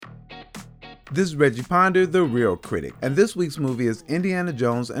This is Reggie Ponder, the Real Critic, and this week's movie is Indiana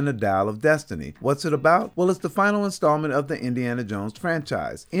Jones and the Dial of Destiny. What's it about? Well, it's the final installment of the Indiana Jones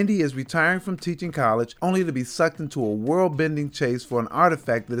franchise. Indy is retiring from teaching college only to be sucked into a world-bending chase for an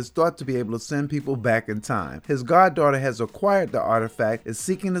artifact that is thought to be able to send people back in time. His goddaughter has acquired the artifact, is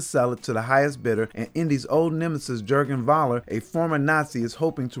seeking to sell it to the highest bidder, and Indy's old nemesis Jurgen Voller, a former Nazi, is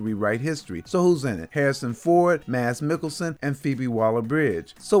hoping to rewrite history. So who's in it? Harrison Ford, Mads Mikkelsen, and Phoebe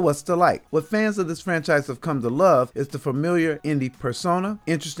Waller-Bridge. So what's to like? What fans of this franchise have come to love is the familiar Indy persona,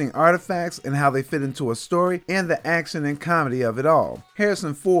 interesting artifacts and how they fit into a story, and the action and comedy of it all.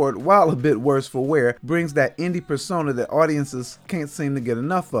 Harrison Ford, while a bit worse for wear, brings that Indy persona that audiences can't seem to get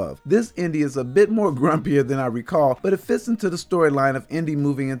enough of. This Indy is a bit more grumpier than I recall, but it fits into the storyline of Indy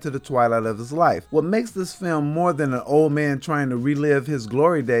moving into the twilight of his life. What makes this film more than an old man trying to relive his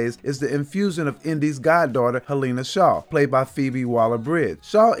glory days is the infusion of Indy's goddaughter, Helena Shaw, played by Phoebe Waller-Bridge.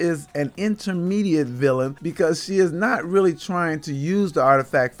 Shaw is an intermediate villain because she is not really trying to use the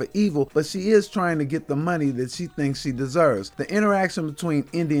artifact for evil, but she is trying to get the money that she thinks she deserves. The interaction between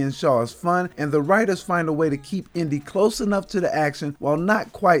Indy and Shaw is fun, and the writers find a way to keep Indy close enough to the action while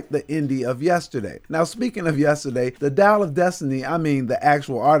not quite the Indy of yesterday. Now, speaking of yesterday, the Dial of Destiny, the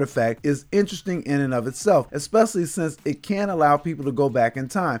actual artifact, is interesting in and of itself, especially since it can allow people to go back in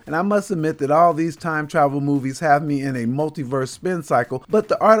time. And I must admit that all these time travel movies have me in a multiverse spin cycle, but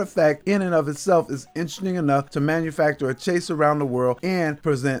the artifact in and of itself is interesting enough to manufacture a chase around the world and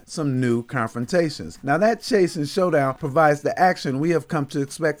present some new confrontations. Now, that chase and showdown provides the action we have come to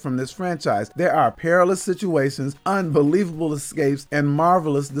expect from this franchise. There are perilous situations, unbelievable escapes, and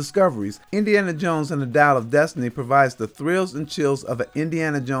marvelous discoveries. Indiana Jones and the Dial of Destiny provides the thrills and chills of an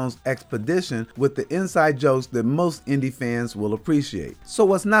Indiana Jones expedition with the inside jokes that most Indy fans will appreciate. So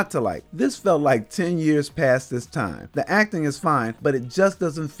what's not to like? This felt like 10 years past its time. The acting is fine, but it just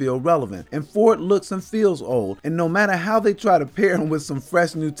doesn't feel relevant. And Ford looks and feels old, and no matter how they try to pair him with some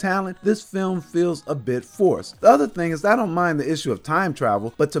fresh new talent, this film feels a bit forced. The other thing is I don't mind the issue of time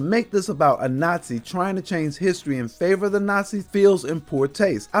travel, but to make this about a Nazi trying to change history in favor of the Nazis feels in poor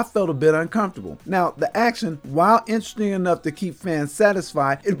taste. I felt a bit uncomfortable. Now, the action, while interesting enough to keep fans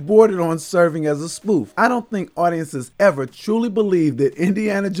satisfied, it bordered on serving as a spoof. I don't think audiences ever truly believed that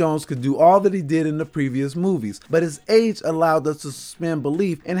Indiana Jones could do all that he did in the previous movies, but his age allowed us to suspend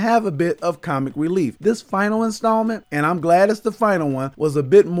belief and have a bit of comic relief. This final installment, and I'm glad it's the final one, was a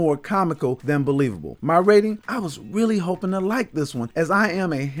bit more comical than believable. My rating, I was really hoping to like this one, as I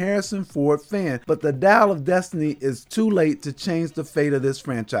am a Harrison Ford fan, but the Dial of Destiny is too late to change the fate of this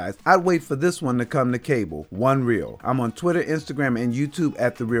franchise. I'd wait for this one to come to cable. One Real. I'm on Twitter, Instagram, and YouTube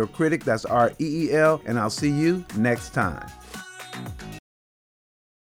at The Real Critic. That's REEL, and I'll see you next time.